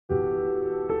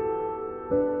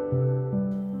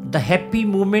The happy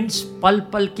moments, पल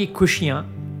पल की खुशियाँ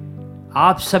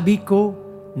आप सभी को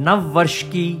नव वर्ष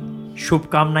की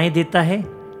शुभकामनाएं देता है।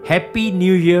 Happy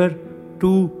new year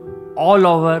to all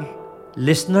our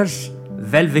listeners,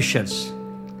 well wishers.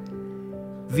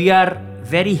 We are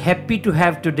very happy to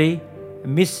have today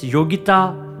Ms Yogita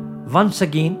once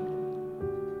again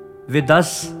with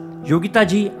us. Yogita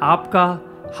जी, आपका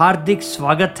हार्दिक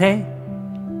स्वागत है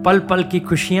पल पल की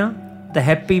खुशियाँ द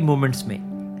हैप्पी मोमेंट्स में।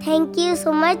 थैंक यू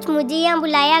सो मच, मुझे यहाँ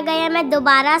बुलाया गया, मैं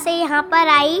दोबारा से यहाँ पर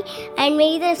आई एंड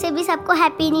मेरी तरफ से भी सबको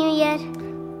happy new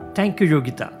year. Thank you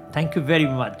Yogita, thank you very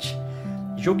much.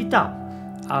 Yogita,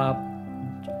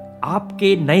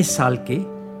 आपके नए साल के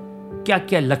क्या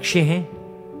क्या लक्ष्य हैं,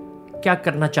 क्या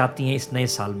करना चाहती हैं इस नए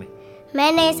साल में?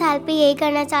 मैं नए साल पे यही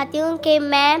करना चाहती हूँ कि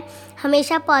मैं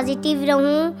हमेशा पॉजिटिव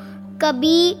रहूँ,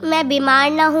 कभी मैं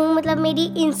बीमार ना हूँ, मतलब मेरी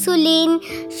इंसुलिन,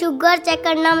 शुगर चेक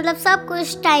करना, मतलब सब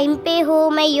कुछ टाइम पे हो,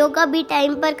 मैं योगा भी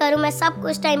टाइम पर करूँ, मैं सब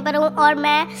कुछ टाइम पर रहूँ और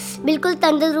मैं बिल्कुल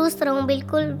तंदुरुस्त रहूँ,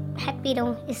 बिल्कुल हैप्पी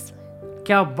रहूँ। इस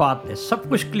क्या बात है, सब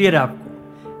कुछ क्लियर है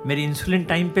आपको। मेरी इंसुलिन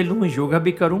टाइम पे लूँ, योगा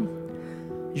भी करूँ।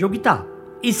 योगिता,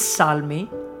 इस साल में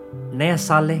नया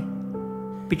साल है,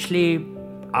 पिछले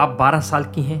आप 12 साल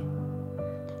की हैं,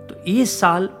 तो इस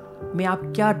साल में आप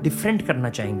क्या डिफरेंट करना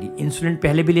चाहेंगी? इंसुलिन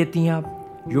पहले भी लेती हैं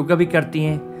आप, योगा भी करती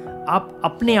हैं, आप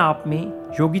अपने आप में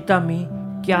योगिता में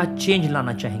क्या चेंज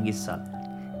लाना चाहेंगी इस साल?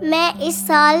 मैं इस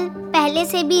साल पहले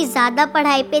से भी ज़्यादा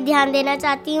पढ़ाई पे ध्यान देना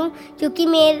चाहती हूँ, क्योंकि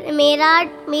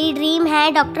मेरी ड्रीम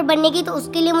है डॉक्टर बनने की, तो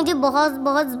उसके लिए मुझे बहुत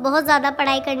बहुत बहुत ज़्यादा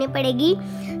पढ़ाई करनी पड़ेगी।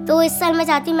 तो इस साल मैं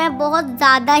चाहती हूँ मैं बहुत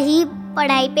ज़्यादा ही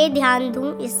पढ़ाई पे ध्यान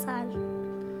दूँ इस साल।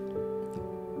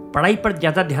 पढ़ाई पर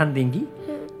ज़्यादा ध्यान देंगी।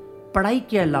 पढ़ाई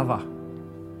के अलावा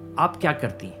आप क्या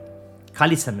करती हैं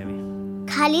खाली समय में?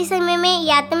 खाली समय में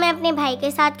या तो मैं अपने भाई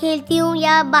के साथ खेलती हूँ,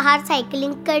 या बाहर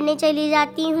साइकिलिंग करने चली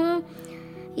जाती हूँ,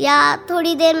 या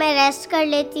थोड़ी देर मैं रेस्ट कर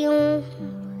लेती हूँ।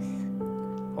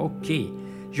 ओके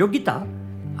योगिता,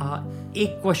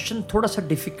 एक क्वेश्चन थोड़ा सा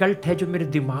डिफिकल्ट है जो मेरे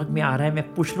दिमाग में आ रहा है,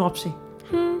 मैं पूछ लूँ आपसे?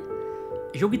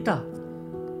 योगिता,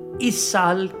 इस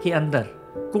साल के अंदर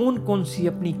कौन कौन सी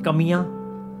अपनी कमियां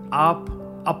आप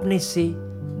अपने से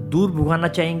दूर भगाना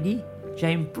चाहेंगी या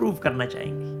इम्प्रूव करना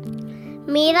चाहेंगी?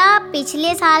 मेरा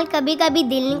पिछले साल कभी कभी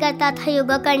दिल नहीं करता था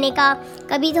योगा करने का,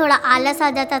 कभी थोड़ा आलस आ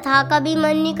जाता था, कभी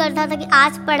मन नहीं करता था कि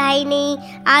आज पढ़ाई नहीं,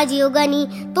 आज योगा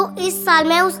नहीं। तो इस साल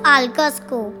मैं उस आलस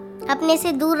को अपने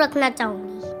से दूर रखना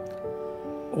चाहूँगी।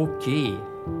 ओके,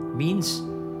 मीन्स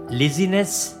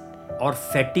लेजीनेस और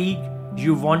fatigue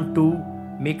you want to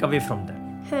make away from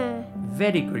that.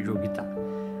 Very good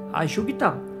Yogita. Yogita,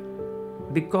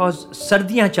 because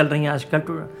सर्दियाँ चल रही हैं आजकल,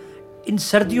 तो इन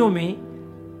सर्दियों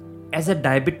में एज अ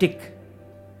डायबिटिक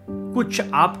कुछ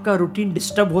आपका रूटीन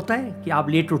डिस्टर्ब होता है कि आप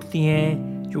लेट उठती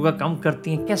हैं, योगा कम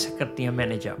करती हैं, कैसे करती हैं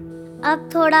मैनेज आप? अब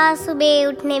थोड़ा सुबह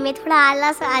उठने में थोड़ा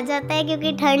आलस आ जाता है,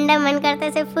 क्योंकि ठंड है, मन करता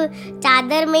है सिर्फ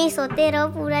चादर में ही सोते रहो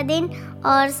पूरा दिन,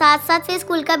 और साथ साथ फिर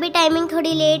स्कूल का भी टाइमिंग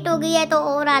थोड़ी लेट हो गई है, तो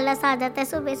और आलस आ जाता है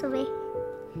सुबह सुबह।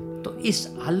 तो इस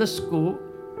आलस को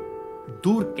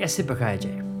दूर कैसे भगाया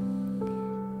जाए?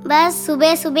 बस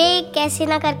सुबह सुबह कैसे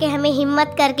ना करके हमें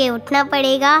हिम्मत करके उठना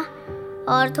पड़ेगा,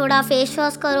 और थोड़ा फेस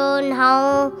वॉश करो,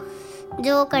 नहाओ,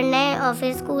 जो करना है, और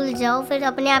फिर स्कूल जाओ, फिर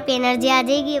अपने आप ही एनर्जी आ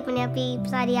जाएगी, अपने आप ही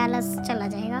सारी आलस चला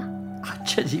जाएगा।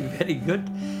 अच्छा जी, वेरी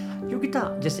गुड। योगिता,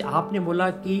 जैसे आपने बोला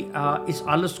कि इस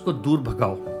आलस को दूर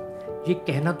भगाओ, ये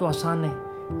कहना तो आसान है,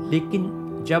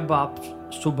 लेकिन जब आप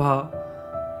सुबह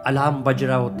अलार्म बज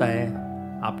रहा होता है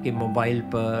आपके मोबाइल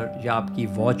पर या आपकी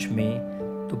वॉच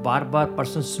में, तो बार बार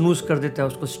पर्सन स्नूज कर देता है,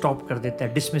 उसको स्टॉप कर देता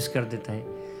है, डिसमिस कर देता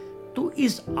है। तो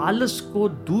इस आलस को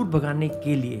दूर भगाने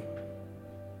के लिए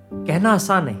कहना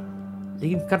आसान है,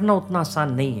 लेकिन करना उतना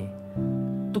आसान नहीं है।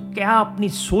 तो क्या अपनी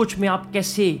सोच में आप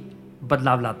कैसे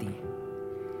बदलाव लाती हैं?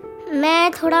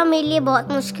 मैं थोड़ा, मेरे लिए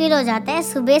बहुत मुश्किल हो जाता है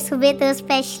सुबह सुबह, तो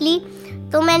स्पेशली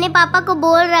तो मैंने पापा को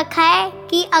बोल रखा है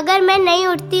कि अगर मैं नहीं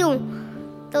उठती हूँ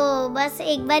तो बस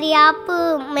एक बार ही आप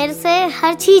मेरे से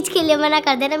हर चीज़ के लिए मना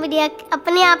कर देना, मेरी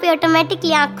अपने आप ही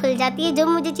ऑटोमेटिकली आँख खुल जाती है। जो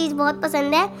मुझे चीज़ बहुत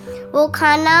पसंद है वो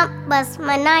खाना, बस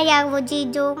मना, या वो चीज़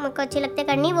जो मेरे को अच्छी लगती है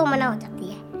करनी, वो मना हो जाती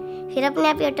है, फिर अपने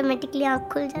आप ही ऑटोमेटिकली आँख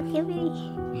खुल जाती है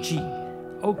मेरी। जी,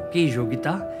 ओके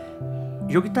योगिता।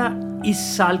 योगिता, इस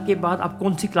साल के बाद आप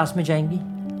कौन सी क्लास में जाएंगी?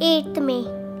 8th में।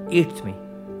 8th में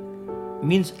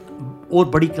मीन्स और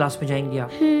बड़ी क्लास में जाएंगी आप।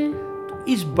 तो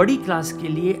इस बड़ी क्लास के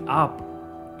लिए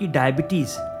आपकी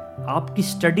डायबिटीज़ आपकी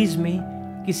स्टडीज़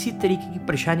में किसी तरीके की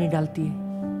परेशानी डालती है?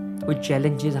 कोई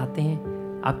चैलेंजेस आते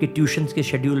हैं आपके ट्यूशन्स के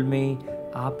शेड्यूल में,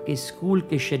 आपके स्कूल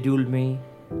के शेड्यूल में?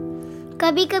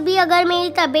 कभी कभी अगर मेरी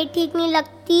तबीयत ठीक नहीं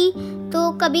लगती तो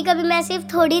कभी कभी मैं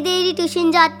सिर्फ थोड़ी देर ही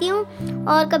ट्यूशन जाती हूँ,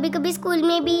 और कभी कभी स्कूल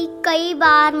में भी कई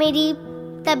बार मेरी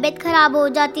तबीयत ख़राब हो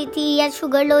जाती थी या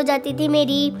शुगर लो हो जाती थी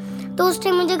मेरी, तो उस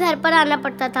टाइम मुझे घर पर आना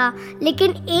पड़ता था।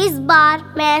 लेकिन इस बार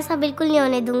मैं ऐसा बिल्कुल नहीं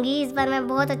होने दूंगी। इस बार मैं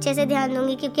बहुत अच्छे से ध्यान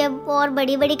दूंगी, क्योंकि अब और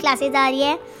बड़ी बड़ी क्लासेस आ रही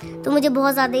है, तो मुझे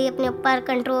बहुत ज़्यादा ही अपने ऊपर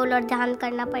कंट्रोल और ध्यान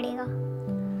करना पड़ेगा।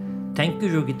 Thank you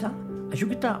Yogita.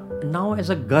 Yogita, now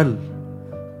as a girl,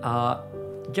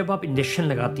 जब आप इंजेक्शन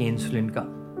लगाती हैं इंसुलिन का,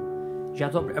 या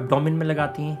तो आप एब्डोमेन में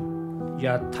लगाती हैं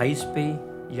या थाइस पे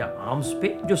या आर्म्स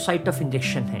पे, जो साइट ऑफ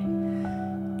इंजेक्शन है,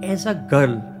 एज अ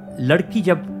गर्ल, लड़की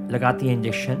जब लगाती है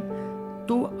इंजेक्शन,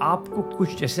 तो आपको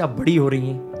कुछ, जैसे आप बड़ी हो रही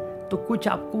हैं तो कुछ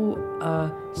आपको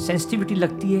सेंसिटिविटी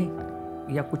लगती है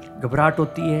या कुछ घबराहट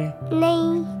होती है?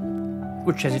 नहीं,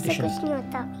 कुछ हेजिटेशन? कुछ नहीं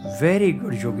होता। Very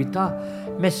good Yogita.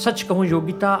 मैं सच कहूँ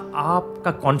योगिता,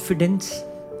 आपका कॉन्फिडेंस,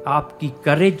 आपकी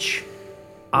करेज,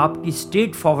 आपकी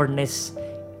स्ट्रेट फॉरवर्डनेस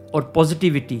और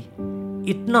पॉजिटिविटी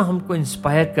इतना हमको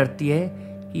इंस्पायर करती है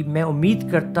कि मैं उम्मीद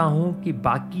करता हूँ कि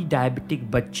बाकी डायबिटिक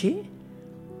बच्चे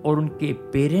और उनके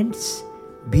पेरेंट्स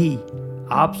भी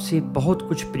आपसे बहुत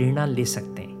कुछ प्रेरणा ले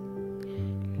सकते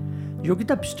हैं।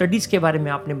 योगिता, स्टडीज़ के बारे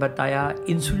में आपने बताया,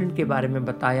 इंसुलिन के बारे में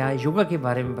बताया, योगा के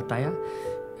बारे में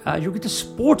बताया। योगिता,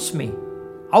 स्पोर्ट्स में,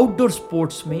 आउटडोर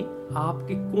स्पोर्ट्स में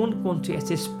आपके कौन कौन से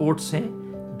ऐसे स्पोर्ट्स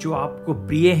हैं जो आपको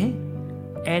प्रिय हैं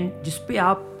एंड जिस पे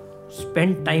आप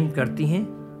स्पेंड टाइम करती हैं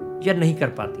या नहीं कर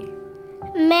पाती हैं?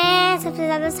 मैं सबसे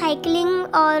ज़्यादा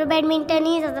साइकिलिंग और बैडमिंटन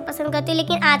ही ज़्यादा पसंद करती हूँ,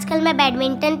 लेकिन आजकल मैं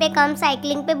बैडमिंटन पे कम,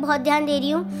 साइकिलिंग पे बहुत ध्यान दे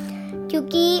रही हूँ,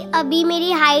 क्योंकि अभी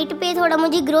मेरी हाइट पे थोड़ा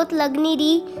मुझे ग्रोथ लग नहीं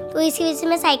रही, तो इसी वजह से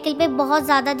मैं साइकिल पे बहुत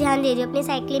ज़्यादा ध्यान दे रही हूँ, अपनी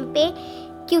साइकिलिंग पे।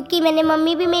 क्योंकि मैंने,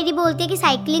 मम्मी भी मेरी बोलती है कि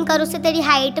साइकिलिंग करो, उससे तेरी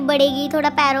हाइट बढ़ेगी, थोड़ा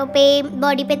पैरों पे,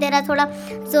 बॉडी पे तेरा थोड़ा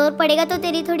जोर पड़ेगा तो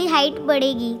तेरी थोड़ी हाइट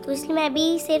बढ़ेगी, तो इसलिए मैं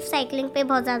अभी सिर्फ साइकिलिंग पे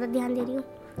बहुत ज़्यादा ध्यान दे रही हूँ।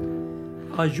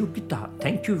 Yogita,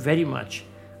 thank you very much.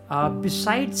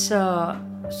 Besides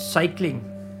cycling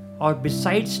or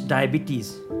besides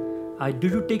diabetes, do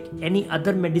you take any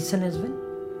other medicine as well?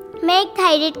 मैं एक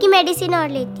थायराइड की मेडिसिन और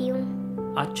लेती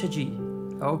हूँ। अच्छा जी,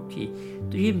 ओके।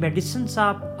 तो ये मेडिसिन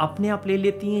आप अपने आप ले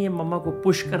लेती हैं या मम्मा को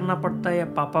पुश करना पड़ता है या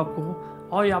पापा को,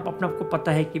 और आप अपने आप को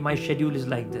पता है कि my schedule is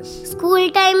like this? School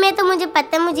time में तो मुझे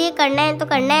पता है मुझे ये करना है तो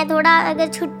करना है, थोड़ा अगर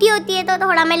छुट्टी होती है तो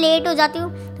थोड़ा मैं लेट हो जाती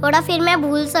हूँ, थोड़ा फिर मैं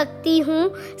भूल सकती हूँ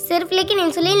सिर्फ, लेकिन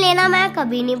इंसुलिन लेना मैं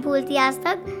कभी नहीं भूलती आज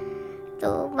तक,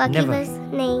 तो बाकी Never. बस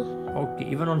नहीं। ओके,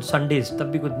 इवन ऑन संडेज तब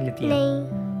भी कुछ नहीं लेती हैं?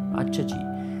 नहीं। अच्छा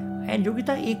जी। एंड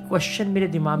योगिता, एक क्वेश्चन मेरे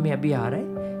दिमाग में अभी आ रहा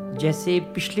है, जैसे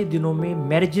पिछले दिनों में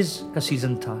मैरिजेस का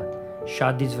सीज़न था,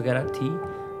 शादीज वगैरह थी,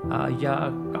 या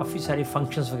काफ़ी सारे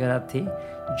फंक्शंस वगैरह थे।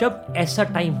 जब ऐसा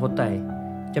टाइम होता है,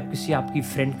 जब किसी आपकी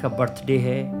फ्रेंड का बर्थडे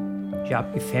है या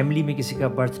आपकी फैमिली में किसी का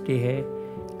बर्थडे है,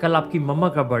 कल आपकी मम्मा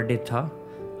का बर्थडे था,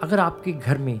 अगर आपके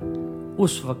घर में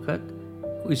उस वक़्त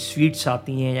कोई स्वीट्स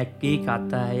आती हैं या केक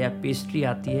आता है या पेस्ट्री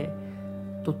आती है,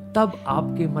 तो तब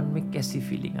आपके मन में कैसी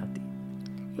फीलिंग आती है?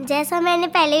 जैसा मैंने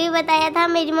पहले भी बताया था,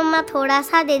 मेरी मम्मा थोड़ा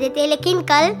सा दे देती है, लेकिन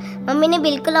कल मम्मी ने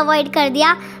बिल्कुल अवॉइड कर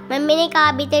दिया। मम्मी ने कहा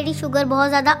अभी तेरी शुगर बहुत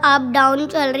ज़्यादा अप डाउन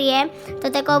चल रही है, तो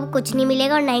तेरे को अब कुछ नहीं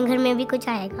मिलेगा और ना ही घर में भी कुछ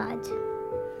आएगा आज।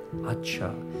 अच्छा,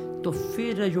 तो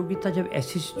फिर योगिता, जब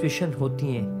ऐसी सिचुएशन होती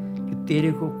हैं कि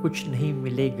तेरे को कुछ नहीं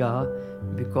मिलेगा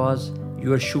because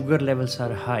your sugar levels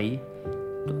are high,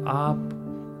 तो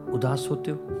आप उदास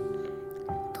होते हो?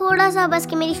 थोड़ा सा, बस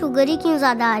कि मेरी शुगर ही क्यों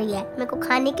ज़्यादा आ रही है, मेरे को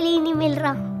खाने के लिए ही नहीं मिल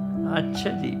रहा। अच्छा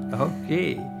जी, ओके।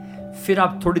 फिर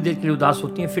आप थोड़ी देर के लिए उदास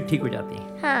होती हैं, फिर ठीक हो जाती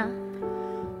हैं? हाँ।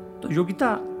 तो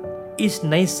योगिता, इस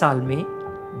नए साल में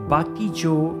बाकी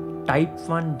जो टाइप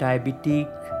 1 डायबिटिक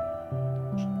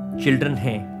चिल्ड्रन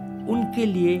हैं, उनके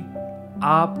लिए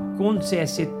आप कौन से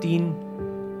ऐसे 3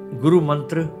 गुरु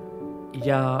मंत्र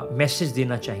या मैसेज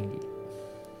देना चाहेंगी?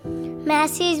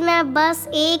 मैसेज, मैं बस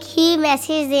एक ही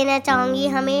मैसेज देना चाहूँगी,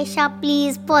 हमेशा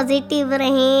प्लीज़ पॉजिटिव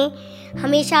रहें,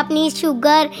 हमेशा अपनी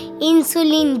शुगर,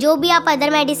 इंसुलिन, जो भी आप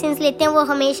अदर मेडिसिन लेते हैं वो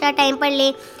हमेशा टाइम पर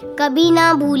लें, कभी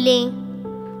ना भूलें।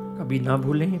 कभी ना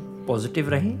भूलें, पॉजिटिव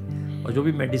रहें, और जो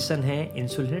भी मेडिसिन है,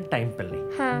 इंसुलिन, टाइम पर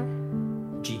लें। हाँ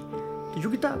जी। तो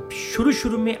योगिता,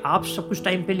 शुरू में आप सब कुछ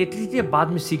टाइम पे लेती थी या बाद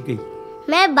में सीख गई?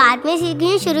 मैं बाद में सीख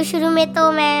गई। शुरू में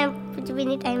तो मैं कुछ भी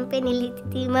नहीं टाइम पे नहीं लेती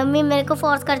थी। मम्मी मेरे को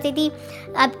फोर्स करती थी,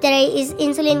 अब तेरा इस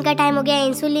इंसुलिन का टाइम हो गया,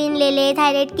 इंसुलिन ले ले,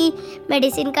 थायराइड की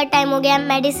मेडिसिन का टाइम हो गया,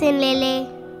 मेडिसिन ले ले।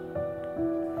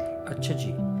 अच्छा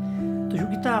जी। तो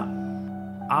योगिता,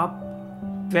 आप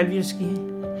 12 इयर्स की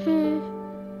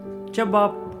हैं। जब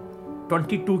आप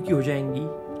 22 की हो जाएंगी,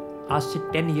 आज से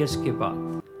 10 इयर्स के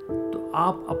बाद, तो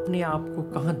आप अपने आप को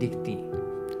कहाँ देखती हैं?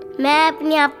 मैं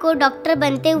अपने आप को डॉक्टर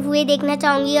बनते हुए देखना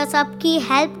चाहूँगी और सबकी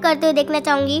हेल्प करते हुए देखना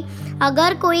चाहूँगी।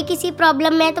 अगर कोई किसी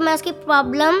प्रॉब्लम में है तो मैं उसकी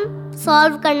प्रॉब्लम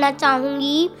सॉल्व करना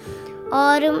चाहूँगी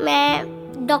और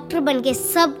मैं डॉक्टर बन के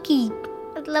सबकी,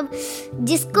 मतलब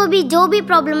जिसको भी जो भी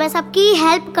प्रॉब्लम है सबकी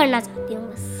हेल्प करना चाहती हूँ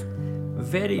बस।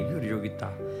 Very good Yogita.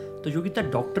 तो योगिता,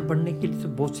 डॉक्टर बनने के लिए तो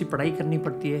बहुत सी पढ़ाई करनी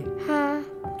पड़ती है। हाँ,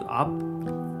 तो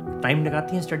आप टाइम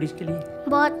लगाती हैं स्टडीज़ के लिए?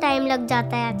 बहुत टाइम लग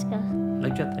जाता है आजकल।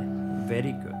 लग जाता है,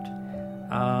 very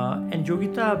good. And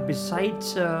Yogita,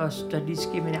 besides studies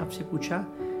के मैंने आपसे पूछा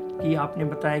कि आपने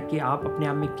बताया कि आप अपने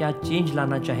आप में क्या चेंज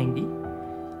लाना चाहेंगी।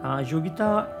 योगिता,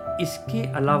 इसके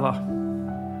अलावा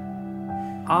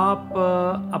आप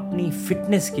अपनी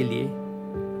फिटनेस के लिए,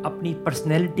 अपनी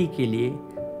पर्सनैलिटी के लिए,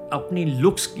 अपनी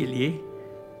लुक्स के लिए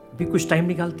भी कुछ टाइम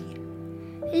निकालती हैं?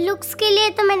 लुक्स के लिए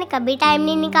तो मैंने कभी टाइम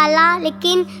नहीं निकाला,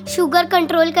 लेकिन शुगर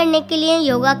कंट्रोल करने के लिए,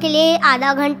 योगा के लिए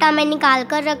आधा घंटा मैं निकाल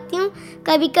कर रखती हूँ।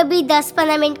 कभी कभी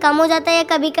 10-15 मिनट कम हो जाता है,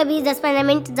 कभी कभी 10-15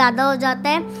 मिनट ज़्यादा हो जाता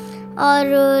है।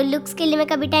 और लुक्स के लिए मैं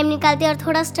कभी टाइम निकालती हूँ। और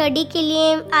थोड़ा स्टडी के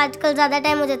लिए आजकल ज़्यादा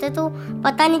टाइम हो जाता है तो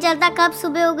पता नहीं चलता कब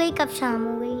सुबह हो गई कब शाम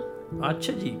हो गई।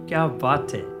 अच्छा जी, क्या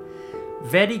बात है।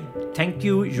 Very thank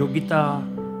you Yogita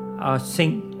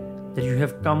Singh that you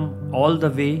have come all the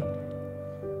way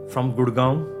from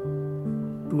Gurgaon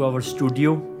to our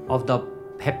studio of the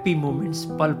happy moments।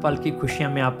 पल पल की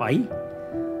खुशियां में आप आई।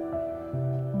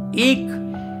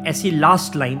 एक ऐसी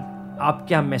लास्ट लाइन आप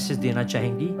क्या मैसेज देना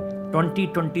चाहेंगी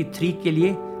 2023 के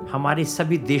लिए, हमारे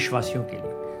सभी देशवासियों के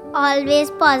लिए? Always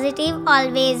positive,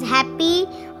 always happy.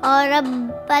 और अब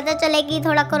पता चले कि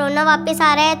थोड़ा कोरोना वापस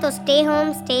आ रहा है तो stay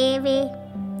home, stay away.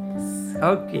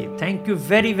 Okay, thank you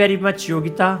very very much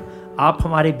Yogita. आप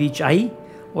हमारे बीच आई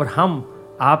और हम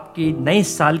आपके नए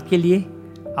साल के लिए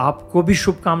आपको भी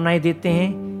शुभकामनाएं देते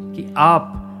हैं कि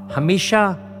आप हमेशा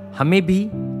हमें भी,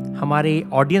 हमारे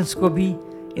ऑडियंस को भी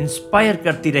इंस्पायर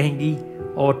करती रहेंगी।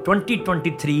 और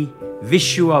 2023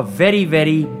 wish you a very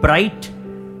very bright,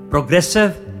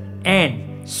 progressive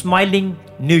and smiling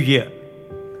new year.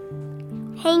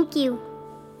 Thank you.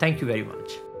 Thank you very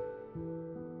much.